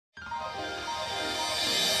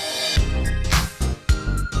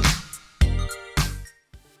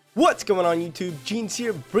What's going on YouTube? Jeans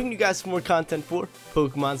here, bringing you guys some more content for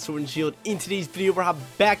Pokemon Sword and Shield. In today's video, we're hopping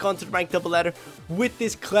back onto the ranked double ladder with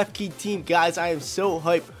this Klefki team. Guys, I am so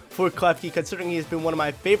hyped for Klefki, considering he has been one of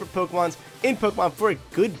my favorite Pokemons in Pokemon for a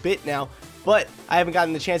good bit now. But I haven't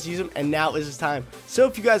gotten the chance to use him, and now is his time. So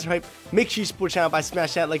if you guys are hyped, make sure you support the channel by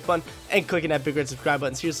smashing that like button and clicking that big red subscribe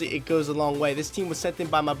button. Seriously, it goes a long way. This team was sent in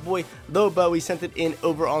by my boy Lobo. He sent it in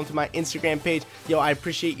over onto my Instagram page. Yo, I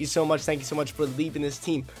appreciate you so much. Thank you so much for leaving this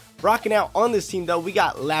team. Rocking out on this team, though, we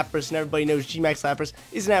got Lapras, and everybody knows G-Max Lapras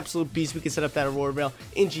is an absolute beast. We can set up that Aurora Veil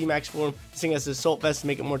in G-Max form. This thing has the Assault Vest to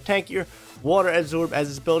make it more tankier. Water Absorb as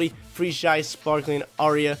its ability. Freeze Shy, Sparkling,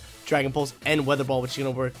 Aria, Dragon Pulse, and Weather Ball, which is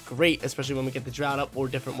going to work great, especially when we get the Drought up or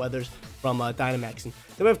different weathers from Dynamaxing.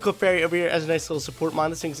 Then we have Clefairy over here as a nice little support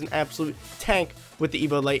mon. This thing's an absolute tank with the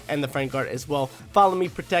Evo Light and the Friend Guard as well. Follow Me,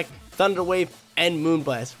 Protect, Thunder Wave, and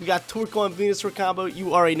Moonblast. We got Torkoal and Venusaur combo.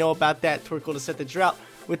 You already know about that. Torkoal to set the Drought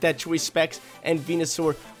with that Choice Specs, and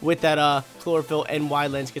Venusaur with that Chlorophyll and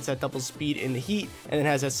Wide Lens gets that double speed in the heat, and then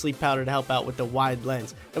has that Sleep Powder to help out with the Wide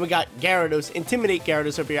Lens. Then we got Gyarados, Intimidate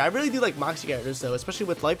Gyarados over here. I really do like Moxie Gyarados though, especially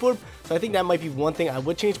with Life Orb, so I think that might be one thing I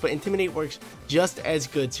would change, but Intimidate works just as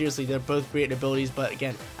good. Seriously, they're both great abilities, but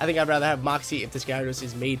again, I think I'd rather have Moxie if this Gyarados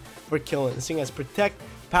is made for killing. This thing has Protect,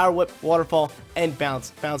 Power Whip, Waterfall, and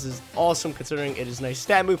Bounce. Bounce is awesome considering it is a nice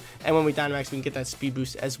stat move, and when we Dynamax, we can get that speed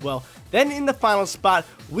boost as well. Then in the final spot,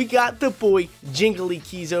 we got the boy Jingly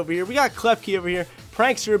Keys over here. We got Klefki over here.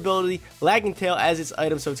 Prankster ability, Lagging Tail as its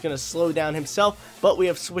item, so it's going to slow down himself, but we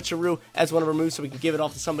have Switcheroo as one of our moves, so we can give it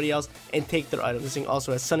off to somebody else and take their item. This thing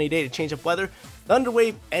also has Sunny Day to change up weather, Thunder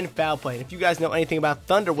Wave, and Foul Play. And if you guys know anything about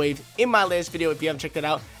Thunder Wave, in my last video, if you haven't checked it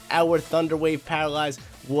out, our Thunder Wave Paralyze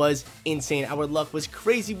was insane. Our luck was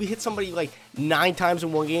crazy. We hit somebody like 9 times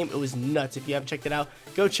in one game. It was nuts. If you haven't checked it out,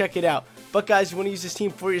 go check it out. But guys, if you want to use this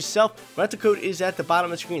team for yourself, rental code is at the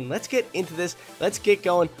bottom of the screen. Let's get into this. Let's get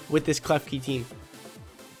going with this Klefki team.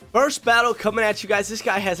 First battle coming at you guys. This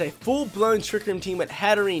guy has a full-blown Trick Room team with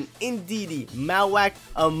Hatterene, Indeedee, Malwak,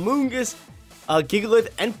 Amoonguss, Gigalith,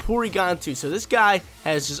 and Porygon too. So this guy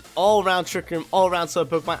has just all-around Trick Room, all-around slow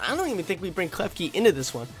Pokemon. I don't even think we bring Klefki into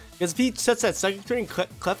this one, because if he sets that Psychic Terrain,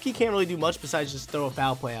 Klefki can't really do much besides just throw a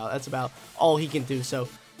Foul Play out. That's about all he can do. So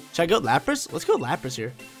should I go Lapras? Let's go Lapras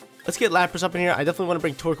here. Let's get Lapras up in here. I definitely want to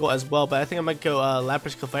bring Torkoal as well, but I think I might go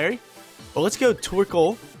Lapras Clefairy. Or let's go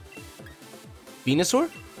Torkoal Venusaur.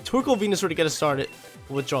 Torkoal Venusaur to get us started.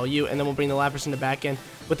 We'll withdraw you, and then we'll bring the Lapras in the back end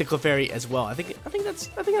with the Clefairy as well. I think that's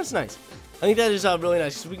nice. I think that is really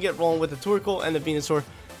nice, because we can get rolling with the Torkoal and the Venusaur.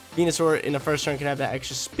 Venusaur in the first turn can have that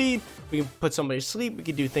extra speed. We can put somebody to sleep. We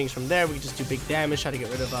can do things from there. We can just do big damage, try to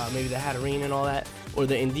get rid of maybe the Hatterene and all that, or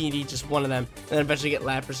the Indeedee, just one of them, and then eventually get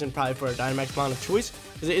Lapras in probably for a Dynamax mon of choice,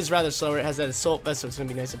 because it is rather slower. It has that Assault Vest, so it's going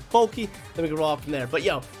to be nice and bulky. Then we can roll off from there. But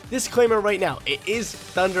yo, disclaimer right now, it is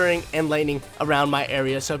thundering and lightning around my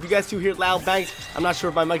area, so if you guys do hear loud bangs, I'm not sure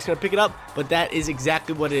if my mic's going to pick it up, but that is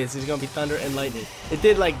exactly what it is. It's going to be thunder and lightning. It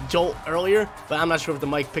did like jolt earlier, but I'm not sure if the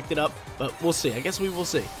mic picked it up, but we'll see. I guess we will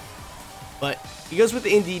see. But he goes with the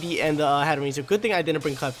Indeedee and the Hatterene, so good thing I didn't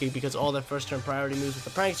bring Klefki, because all the first turn priority moves with the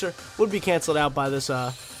Prankster would be canceled out by this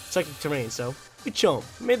Psychic Terrain, so we chill.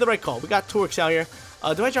 We made the right call. We got Torx out here.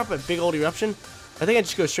 Do I drop a big old Eruption? I think I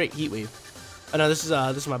just go straight Heat Wave. Oh no, this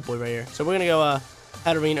is my boy right here. So we're gonna go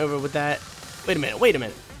Hatterene over with that. Wait a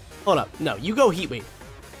minute. Hold up. No, you go Heat Wave.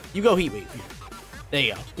 You go Heat Wave. There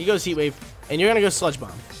you go. He goes Heat Wave, and you're gonna go Sludge Bomb.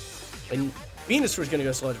 And Venusaur's gonna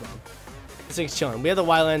go Sludge Bomb. This thing's chilling. We have the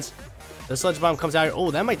Wide Lens. The Sludge Bomb comes out here. Oh,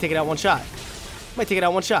 that might take it out one shot.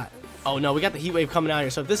 Oh, no, we got the Heat Wave coming out here.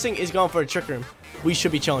 So if this thing is going for a Trick Room, we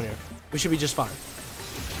should be chilling here. We should be just fine.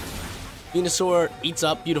 Venusaur eats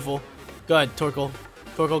up. Beautiful. Go ahead, Torkoal.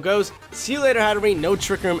 Torkoal goes. See you later, Hatterene. No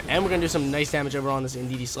Trick Room. And we're going to do some nice damage over on this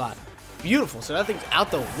Indeedee slot. Beautiful. So that thing's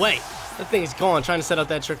out the way. That thing is gone. Trying to set up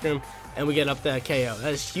that Trick Room. And we get up that KO.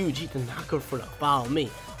 That is huge. He did not go for the Follow Me.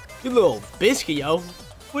 You little biscuit, yo.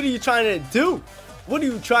 What are you trying to do? What are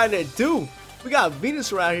you trying to do? We got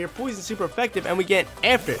Venusaur out here, Poison super effective, and we get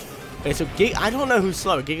after it. Okay, so I don't know who's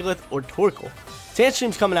slower, Gigalith or Torkoal.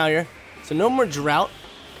 Sandstream's coming out here, so no more Drought.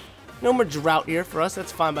 No more Drought here for us.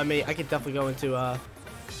 That's fine by me. I could definitely go into, I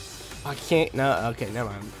can't, no, okay,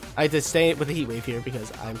 never mind. I have to stay with the Heat Wave here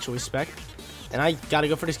because I'm Choice Spec. And I gotta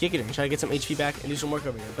go for this Giga and try to get some HP back and do some work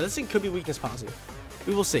over here. But this thing could be weakness policy.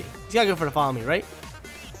 We will see. He's gotta go for the Follow Me, right?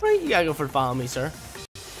 Right, you gotta go for the Follow Me, sir.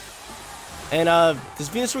 And does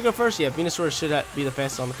Venusaur go first? Yeah, Venusaur should be the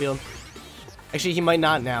fastest on the field. Actually, he might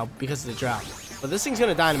not now because of the Drought. But this thing's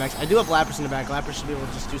going to Dynamax. I do have Lapras in the back. Lapras should be able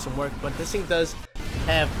to just do some work. But this thing does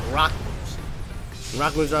have Rock moves. And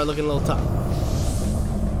Rock moves are looking a little tough.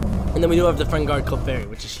 And then we do have the friend guard Klefki,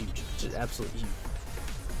 which is huge. Which is absolutely huge.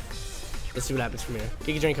 Let's see what happens from here.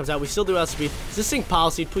 Giga Drain comes out. We still do outspeed. Is this thing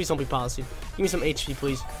policy? Please don't be policy. Give me some HP,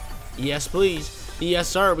 please. Yes, please. Yes,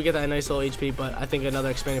 sir. We get that nice little HP, but I think another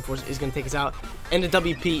expanded force is going to take us out. And the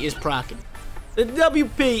WP is procking. The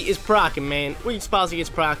WP is procking, man. Weak policy gets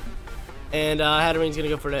proc. And Hattering's going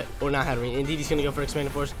to go for that. Or not Hattering. Indeedy's going to go for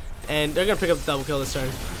expanded force. And they're going to pick up the double kill this turn.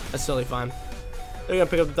 That's totally fine. They're going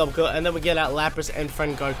to pick up the double kill. And then we get out Lapras and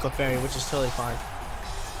friend guard Klefki, which is totally fine.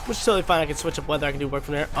 Which is totally fine. I can switch up weather. I can do work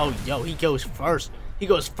from there. Oh, yo, he goes first. He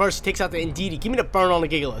goes first. He takes out the Indeedy. Give me the burn on the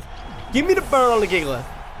Gigalith. Give me the burn on the Gigalith.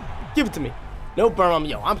 Give it to me. No burn on me.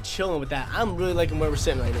 Yo, I'm chilling with that. I'm really liking where we're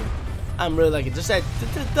sitting right now. I'm really liking it. Just that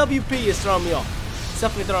the WP is throwing me off. It's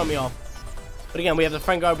definitely throwing me off. But again, we have the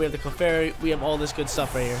friend guard. We have the Klefki. We have all this good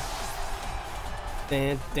stuff right here.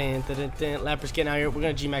 Lapras getting out here. We're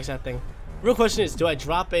going to G-Max that thing. Real question is, do I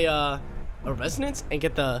drop a Resonance and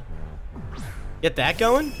get that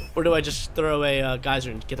going? Or do I just throw a Geyser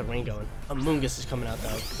and get the rain going? A Moongus is coming out,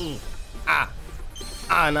 though.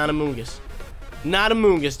 Not a Moongus. Not a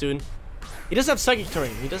Moongus, dude. He does have Psychic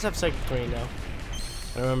Terrain. He does have Psychic Terrain, though.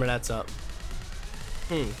 I remember that's up.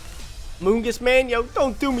 Moongus, man. Yo,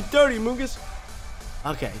 don't do me dirty, Moongus.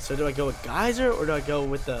 Okay, so do I go with Geyser or do I go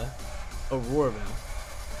with the Aurora Veil?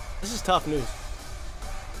 This is tough news.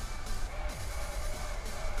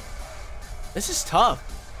 This is tough.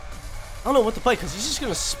 I don't know what to play because he's just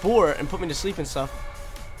going to Spore and put me to sleep and stuff.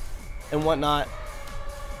 And whatnot.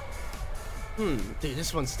 Dude,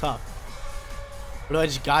 this one's tough. Or do I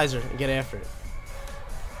just Geyser and get after it?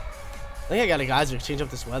 I think I got a Geyser to change up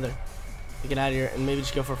this weather. To get out of here and maybe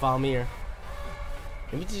just go for a Follow Me or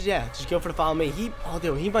maybe just, yeah, just go for the Follow Me. He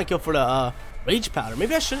might go for the Rage Powder.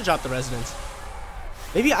 Maybe I should have dropped the Resonance.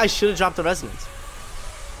 Maybe I should have dropped the Resonance.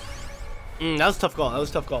 That was a tough call. That was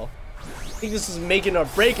a tough call. I think this is making or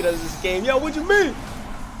breaking us this game. Yo, what you mean?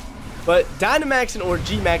 But Dynamaxing or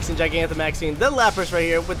G-Maxing, Gigantamaxing the Lapras right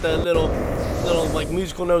here with the little like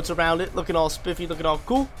musical notes around it, looking all spiffy, looking all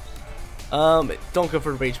cool. Don't go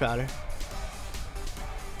for the Rage Powder.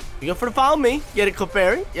 You go for the Follow Me. Get it,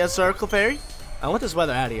 Klefki. Yes, sir, Klefki. I want this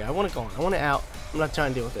weather out of here. I want it gone. I want it out. I'm not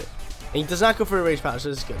trying to deal with it. And he does not go for a Rage Powder, so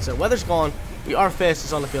this is good. So weather's gone. We are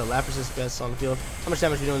fastest on the field. Lapras is fastest on the field. How much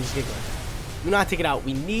damage are we doing this Gigalith? Do not take it out.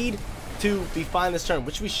 We need to be fine this turn,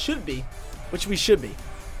 which we should be.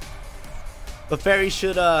 But Fairy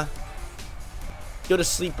should go to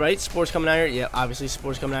sleep, right? Spore's coming out here. Yeah, obviously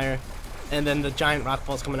Spore's coming out here. And then the giant rock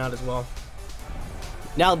ball's coming out as well.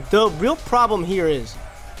 Now the real problem here is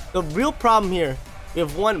we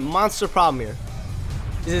have one monster problem here.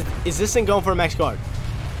 Is this thing going for a max guard?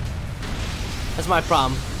 That's my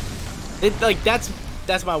problem.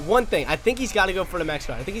 That's my one thing. I think he's got to go for the max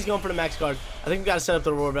guard. I think he's going for the max guard. I think we got to set up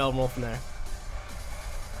the Aurora Veil and roll from there.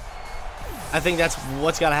 I think that's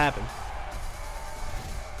what's got to happen.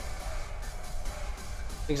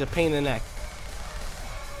 I think it's a pain in the neck.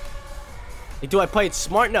 Like, do I play it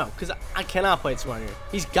smart? No, because I cannot play it smart here.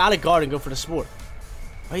 He's got to guard and go for the Spore.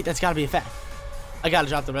 Right? That's got to be a fact. I got to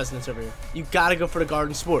drop the Resonance over here. You got to go for the guard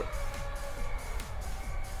and Spore.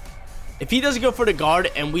 If he doesn't go for the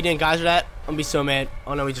guard and we didn't Geyser that, I'm going to be so mad.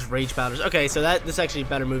 Oh no, he just Rage Powders. Okay, so this is actually a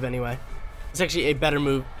better move anyway. It's actually a better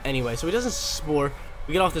move anyway. So he doesn't Spore.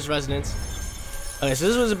 We get off this Resonance. Okay, so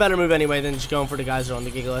this was a better move anyway than just going for the Geyser on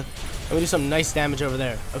the Gigalith. And we do some nice damage over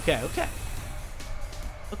there. Okay.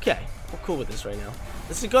 We're cool with this right now.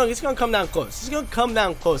 It's going to come down close.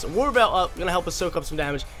 Aurora Veil up, going to help us soak up some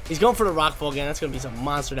damage. He's going for the Rockfall again. That's going to be some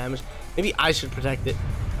monster damage. Maybe I should protect it.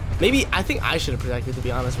 I think I should have protected, to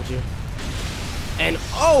be honest with you. And,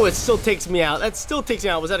 oh, it still takes me out. That still takes me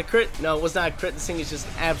out. Was that a crit? No, it was not a crit. This thing is just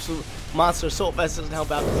an absolute monster. Assault Vest doesn't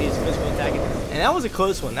help out because he's physical attacking. And that was a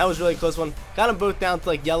close one. That was really a close one. Got them both down to,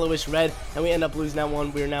 like, yellowish red. And we end up losing that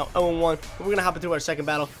one. We are now 0-1. But we're going to hop into our second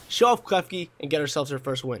battle, show off Klefki, and get ourselves our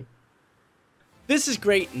first win. This is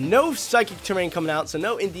great. No Psychic Terrain coming out, so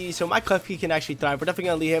no Indeedee, so my Klefki can actually thrive. We're definitely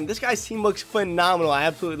going to lead him. This guy's team looks phenomenal. I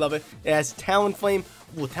absolutely love it. It has Talonflame.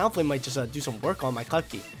 Well, Talonflame might just do some work on my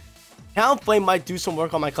Klefki. Talonflame might do some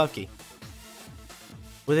work on my Klefki.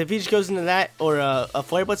 But if he just goes into that, or a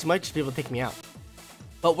Flare Blitz, he might just be able to take me out.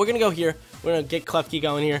 But we're going to go here. We're going to get Klefki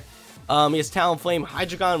going here. He has Talonflame,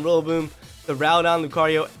 Hydreigon, Rillaboom, the Rowdon,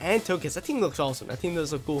 Lucario, and Togekiss. That team looks awesome. That team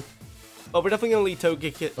does look cool. But we're definitely going to lead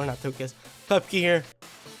Togekiss, or not Togekiss, Klefki here.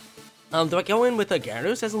 Do I go in with a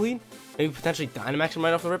Gyarados as a lead? Maybe potentially Dynamax him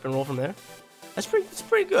right off the rip and roll from there? That's pretty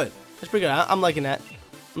good. That's pretty good. I'm liking that.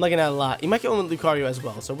 I'm liking that a lot. You might go in with Lucario as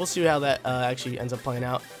well, so we'll see how that actually ends up playing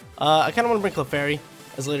out. I kind of want to bring Clefairy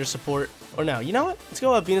as later support. Or no, you know what? Let's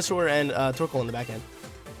go Venusaur and Torkoal in the back end.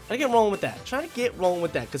 Trying to get rolling with that. Trying to get rolling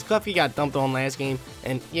with that. Because Klefki got dumped on last game.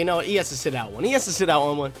 And, you know, he has to sit out one. He has to sit out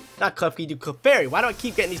on one. Not Klefki, dude. Clefairy. Why do I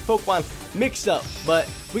keep getting these Pokemon mixed up? But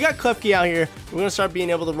we got Klefki out here. We're going to start being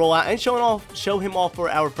able to roll out and show him off for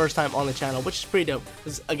our first time on the channel, which is pretty dope.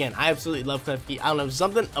 Because, again, I absolutely love Klefki. I don't know,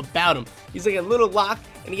 something about him. He's like a little lock,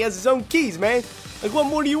 and he has his own keys, man. Like, what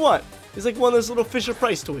more do you want? He's like one of those little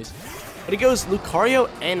Fisher-Price toys. But he goes Lucario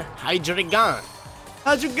and Hydreigon.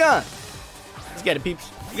 Hydreigon. Let's get it,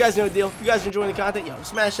 peeps. You guys know the deal. If you guys are enjoying the content, yo,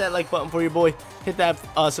 smash that like button for your boy. Hit that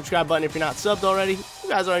subscribe button if you're not subbed already. You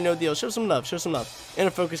guys already know the deal. Show some love. Show some love. Inner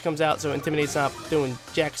Focus comes out, so Intimidate's not doing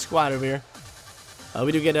jack squat over here.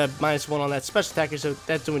 We do get a -1 on that special attacker, so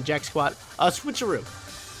that's doing jack squat. Switcheroo.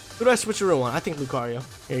 Who do I switcheroo on? I think Lucario.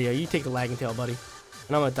 Here you go. You take the lagging tail, buddy.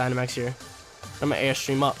 And I'm going to Dynamax here. I'm going to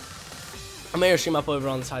Airstream up. I'm going to Airstream up over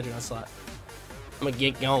on this Hydreigon slot. I'm going to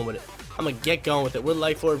get going with it. I'm going to get going with it. We're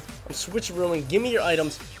Life Orb. I'm switcherooing. Give me your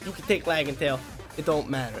items. You can take lagging tail. It don't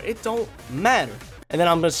matter. It don't matter. And then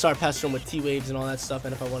I'm going to start pestering with T-Waves and all that stuff.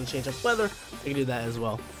 And if I want to change up weather, I can do that as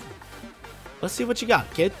well. Let's see what you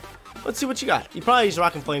got, kid. Let's see what you got. You probably use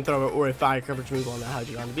Rock and Flamethrower or a Fire Coverage move on that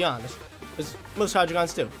Hydreigon, to be honest. Because most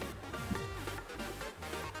Hydreigons do.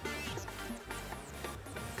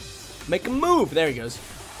 Make a move. There he goes.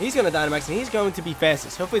 He's going to Dynamax, and he's going to be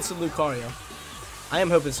fastest. Hopefully it's a Lucario. I am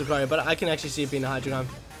hoping it's Lucario, but I can actually see it being a Hydreigon.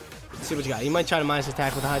 Let's see what you got. You might try to minus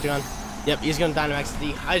attack with a Hydreigon. Yep, he's going to Dynamax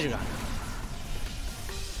the Hydreigon.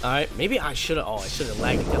 Alright, maybe I should have... Oh, I should have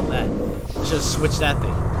lagged until that. I should have switched that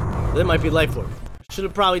thing. That might be Life Orb. Should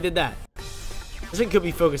have probably did that. This thing could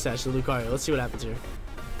be Focus Sash to Lucario. Let's see what happens here.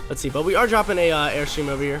 Let's see. But we are dropping a Airstream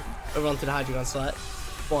over here. Over onto the Hydreigon slot.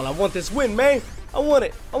 Come on, I want this win, man. I want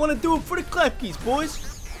it. I want to do it for the Klefkis, boys.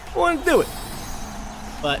 I want to do it.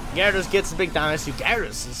 But Gyarados gets the big Dynamax.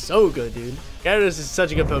 Gyarados is so good, dude. Gyarados is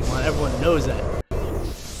such a good Pokemon. Everyone knows that.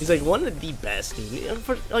 He's like one of the best, dude.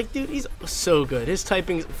 Like, dude, he's so good. His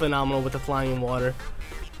typing's phenomenal with the flying in water.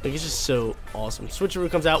 Like, it's just so awesome.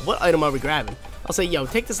 Switcheroo comes out. What item are we grabbing? I'll say, yo,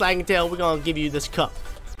 take this lagging tail. We're going to give you this cup.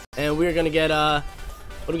 And we're going to get, what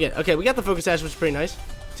do we get? Okay, we got the Focus Sash, which is pretty nice.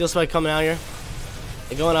 Steel Spike coming out here.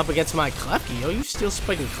 And going up against my Klefki. Yo, you Steel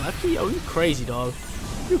Spiking Klefki? Yo, you crazy, dog.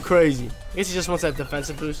 You crazy. I guess he just wants that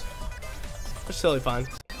defensive boost. That's totally fine.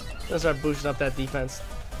 Gonna start boosting up that defense.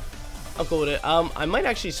 I'm cool with it. I might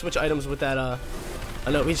actually switch items with that, I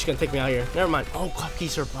know he's just gonna take me out here. Never mind. Oh, Klefki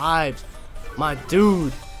survives. My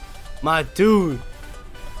dude. My dude.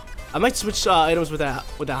 I might switch items with that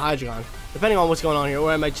Hydreigon, depending on what's going on here,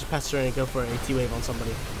 or I might just pester and go for a T-Wave on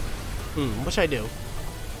somebody. What should I do?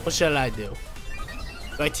 What should I do?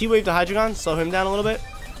 Do I T-Wave the Hydreigon, slow him down a little bit?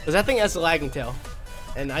 Because that thing has the lagging tail.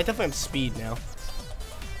 And I definitely have speed now.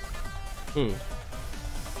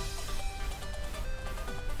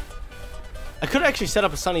 I could actually set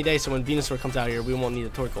up a sunny day so when Venusaur comes out here, we won't need a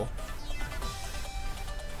Torkoal.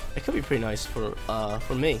 It could be pretty nice for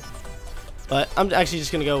me. But I'm actually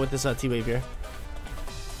just gonna go with this T-Wave here.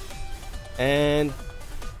 And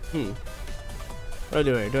what do I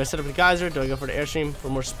do here? Do I set up a Geyser? Do I go for the Airstream for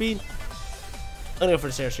more speed? I'm gonna go for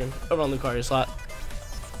this Airstream over on Lucario slot.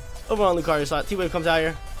 Over on Lucario slot. T-Wave comes out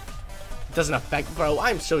here. It doesn't affect, bro.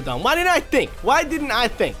 I'm so dumb. Why didn't I think? Why didn't I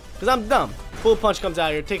think? Because I'm dumb. Full Punch comes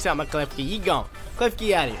out here. Takes out my Klefki. He gone.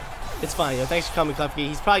 Klefki out of here. It's fine, yo. Thanks for coming, Klefki.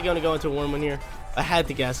 He's probably going to go into a Wormwind here. I had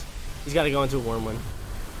to guess. He's got to go into a Wormwind.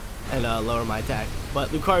 And lower my attack. But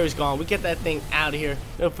Lucario's gone. We get that thing out of here.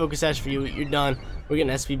 No Focus Sash for you. You're done. We're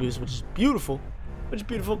getting SP boost, which is beautiful. Which is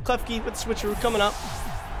beautiful. Klefki with the Switcheroo coming up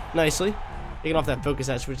nicely. Taking off that Focus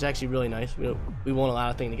Sash, which is actually really nice. We won't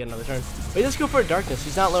allow a thing to get another turn. But he does go for a Darkness.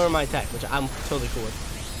 He's not lowering my attack, which I'm totally cool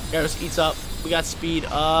with. Gyarados eats up. We got speed. We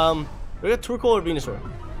got Torkoal or Venusaur?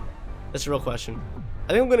 That's a real question. I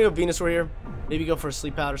think I'm gonna go Venusaur here. Maybe go for a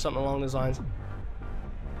Sleep Out or something along those lines.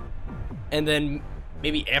 And then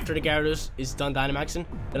maybe after the Gyarados is done Dynamaxing,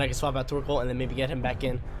 then I can swap out Torkoal and then maybe get him back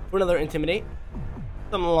in for another Intimidate.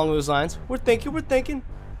 Something along those lines. We're thinking.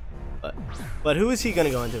 But who is he gonna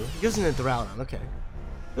go into? He goes into Duraludon, okay.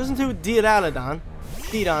 Goes into Duraludon.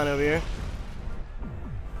 Dedon over here.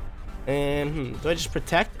 And do I just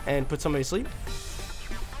protect and put somebody to sleep?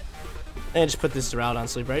 And just put this Duraludon to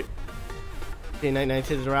sleep, right? Okay, night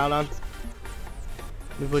to the Duraludon.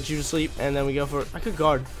 We put you to sleep, and then we go for... I could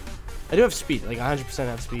guard. I do have speed, like 100%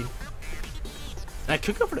 have speed. And I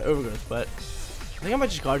could go for the Overgrowth, but I think I might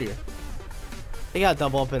just guard here. They gotta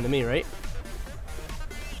double up into me, right?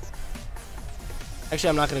 Actually,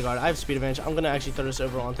 I'm not gonna guard. I have speed advantage. I'm gonna actually throw this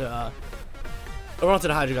over onto the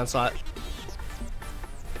Hydreigon slot.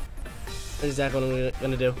 That's exactly what I'm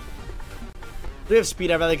gonna do. We have speed.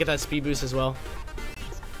 I'd rather get that speed boost as well.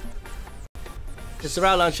 This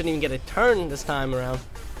Duraludon shouldn't even get a turn this time around.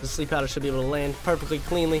 The Sleep Powder should be able to land perfectly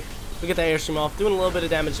cleanly. We get that Airstream off, doing a little bit of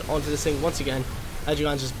damage onto this thing once again.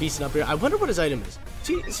 Hydreigon's just beasting up here. I wonder what his item is.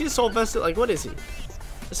 Is he a Soul Vested? Like, what is he?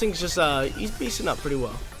 This thing's just, he's beasting up pretty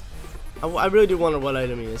well. I really do wonder what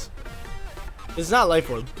item he is. It's not Life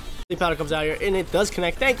Orb. Sleep Powder comes out here, and it does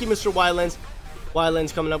connect. Thank you, Mr. Wildlands.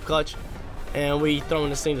 Wildlands coming up clutch. And we throwing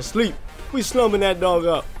this thing to sleep. We slumming that dog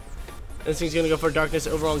up. This thing's gonna go for Darkness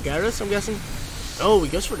over on Gyarados, I'm guessing. Oh, he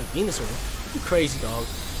goes for the Venusaur. You crazy, dog.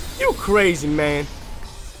 You crazy, man.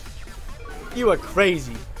 You are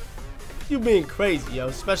crazy. You being crazy,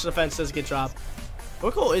 yo. Special defense does get dropped.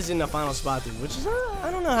 Torkoal is in the final spot, dude, which is,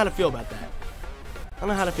 I don't know how to feel about that. I don't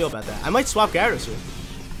know how to feel about that. I might swap Gyarados here.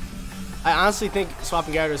 I honestly think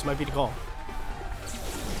swapping Gyarados might be the call.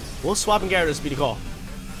 Will swapping Gyarados be the call?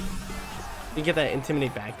 You get that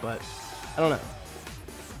Intimidate back, but I don't know.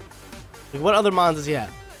 Like, what other mons does he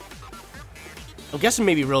have? I'm guessing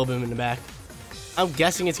maybe Rillaboom in the back. I'm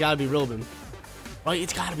guessing it's gotta be Rillaboom. Right,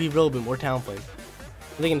 it's gotta be Rillaboom or Talonflame.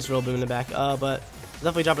 I'm thinking it's Rillaboom in the back. But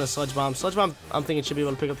definitely dropping a Sludge Bomb. Sludge Bomb, I'm thinking should be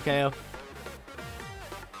able to pick up the KO.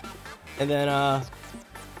 And then,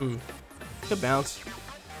 could bounce.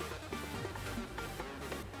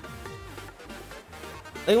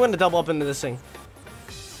 I think I'm gonna double up into this thing.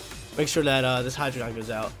 Make sure that this Hydreigon goes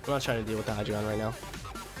out. I'm not trying to deal with the Hydreigon right now.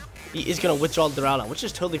 He is gonna withdraw the Duraludon, which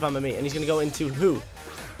is totally fine by me. And he's gonna go into who?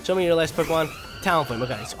 Show me your last Pokemon. Talonflame.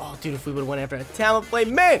 Okay. So, oh, dude, if we would have went after that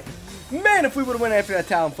Talonflame, man, if we would have went after that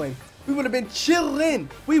Talonflame, we would have been chilling.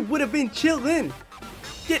 We would have been chilling.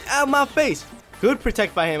 Get out of my face. Good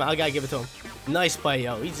protect by him. I gotta give it to him. Nice play,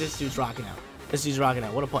 yo. This dude's rocking out. This dude's rocking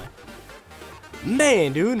out. What a play.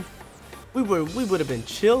 Man, dude. We would have been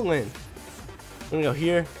chilling. I'm gonna go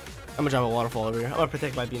here. I'm gonna drop a waterfall over here. I'm gonna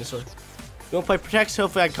protect my Venusaur. You wanna play protect?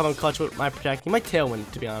 Hopefully I can come in clutch with my protect. You might tailwind,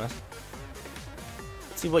 to be honest.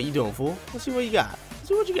 Let's see what you doing, fool. Let's see what you got. Let's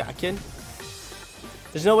see what you got, kid.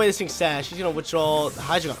 There's no way this thing's sash. He's gonna withdraw the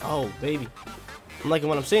Hydreigon. Oh, baby. I'm liking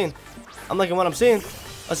what I'm seeing. I'm liking what I'm seeing.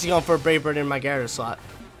 Let's see, going for a Brave Bird in my Gyarados slot.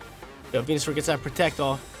 Yo, Venusaur gets that protect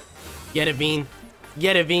off. Get it, Veen.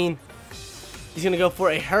 Get it, Veen. He's gonna go for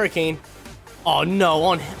a Hurricane. Oh no,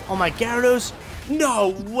 on my Gyarados? No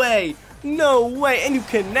way! No way! And you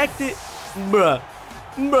connect it? Bruh.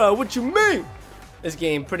 Bruh, what you mean? This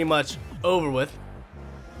game pretty much over with.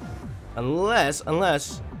 Unless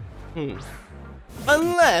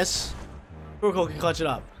Torkoal can clutch it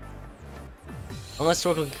up. Unless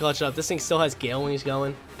Torkoal can clutch it up. This thing still has Gale when he's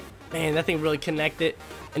going. Man, that thing really connected.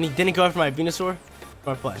 And he didn't go after my Venusaur.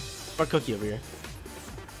 Smart play. Smart cookie over here.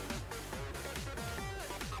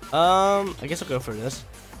 I guess I'll go for this.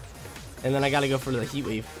 And then I gotta go for the Heat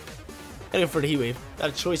Wave. Gotta go for the Heat Wave. Got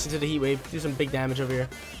a choice into the Heat Wave. Do some big damage over here.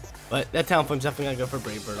 But that Talonflame's definitely gonna go for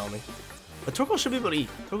Brave Bird on me. But Torkoal should be able to eat.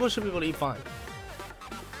 Torkoal should be able to eat fine.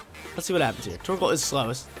 Let's see what happens here. Torkoal is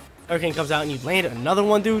slowest. Hurricane comes out and you land another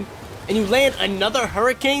one, dude. And you land another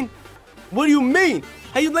Hurricane? What do you mean?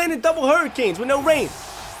 How you landing double Hurricanes with no rain?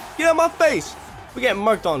 Get out of my face. We getting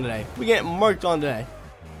marked on today. We getting marked on today.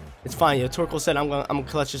 It's fine, yo. Torkoal said I'm gonna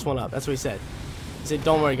clutch this one up. That's what he said. He said,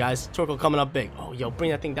 don't worry, guys. Torkoal coming up big. Oh, yo,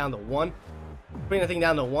 bring that thing down to 1. Bring that thing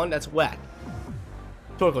down to 1. That's whack.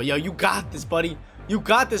 Torkoal, yo, you got this, buddy. You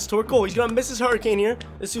got this, Torkoal. He's gonna miss his Hurricane here.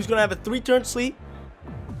 This dude's gonna have a 3-turn sleep.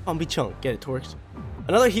 Be chunk. Get it, Torx.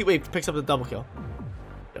 Another Heat Wave picks up the double kill.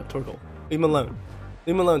 Yo, Torkoal. Leave him alone.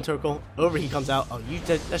 Leave him alone, Torkoal. Overheat comes out. Oh,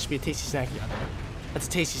 that should be a tasty snack you got there. That's a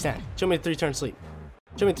tasty snack. Show me the 3-turn sleep.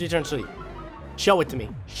 Show me the 3-turn sleep. Show it to me.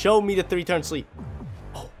 Show me the 3-turn sleep.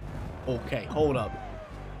 Oh, okay. Hold up.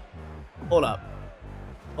 Hold up.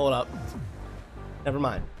 Hold up. Never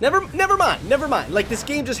mind. Never mind. Never mind. Like, this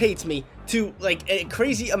game just hates me to, like, a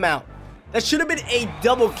crazy amount. That should have been a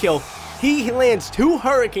double kill. He lands 2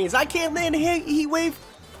 Hurricanes. I can't land a Heat Wave.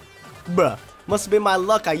 Bruh. Must have been my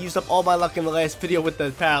luck. I used up all my luck in the last video with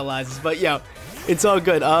the paralyzers. But, yo, it's all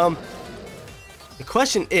good. The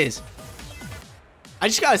question is, I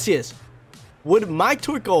just gotta see this. Would my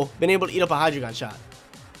Torkoal been able to eat up a Hydreigon shot?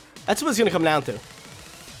 That's what it's gonna come down to.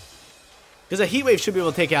 Because a Heat Wave should be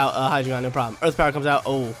able to take out a Hydreigon, no problem. Earth Power comes out.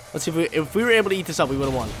 Oh, let's see if we were able to eat this up, we would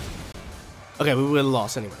have won. Okay, we would have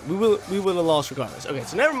lost anyway. We would have lost regardless. Okay,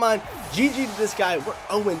 so never mind. GG to this guy. We're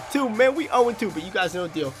 0-2, man. We 0-2, but you guys know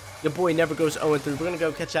the deal. Your boy never goes 0-3. We're gonna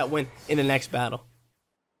go catch that win in the next battle.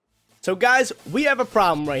 So guys, we have a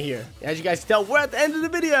problem right here. As you guys can tell, we're at the end of the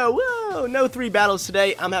video. Woo! no 3 battles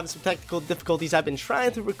today. I'm having some technical difficulties. I've been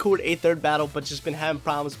trying to record a 3rd battle, but just been having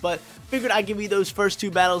problems. But figured I'd give you those first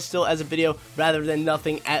 2 battles still as a video rather than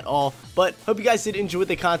nothing at all. But hope you guys did enjoy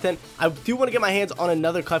the content. I do want to get my hands on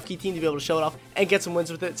another Klefki team to be able to show it off and get some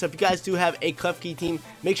wins with it. So if you guys do have a Klefki team,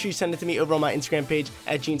 make sure you send it to me over on my Instagram page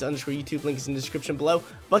at Jeans_YouTube. Link is in the description below.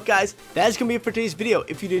 But guys, that is going to be it for today's video.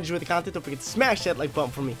 If you did enjoy the content, don't forget to smash that like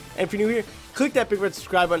button for me. And if you're new here, click that big red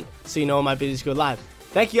subscribe button so you know when my videos go live.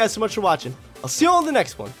 Thank you guys so much for watching. I'll see you all in the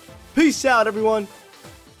next one. Peace out, everyone.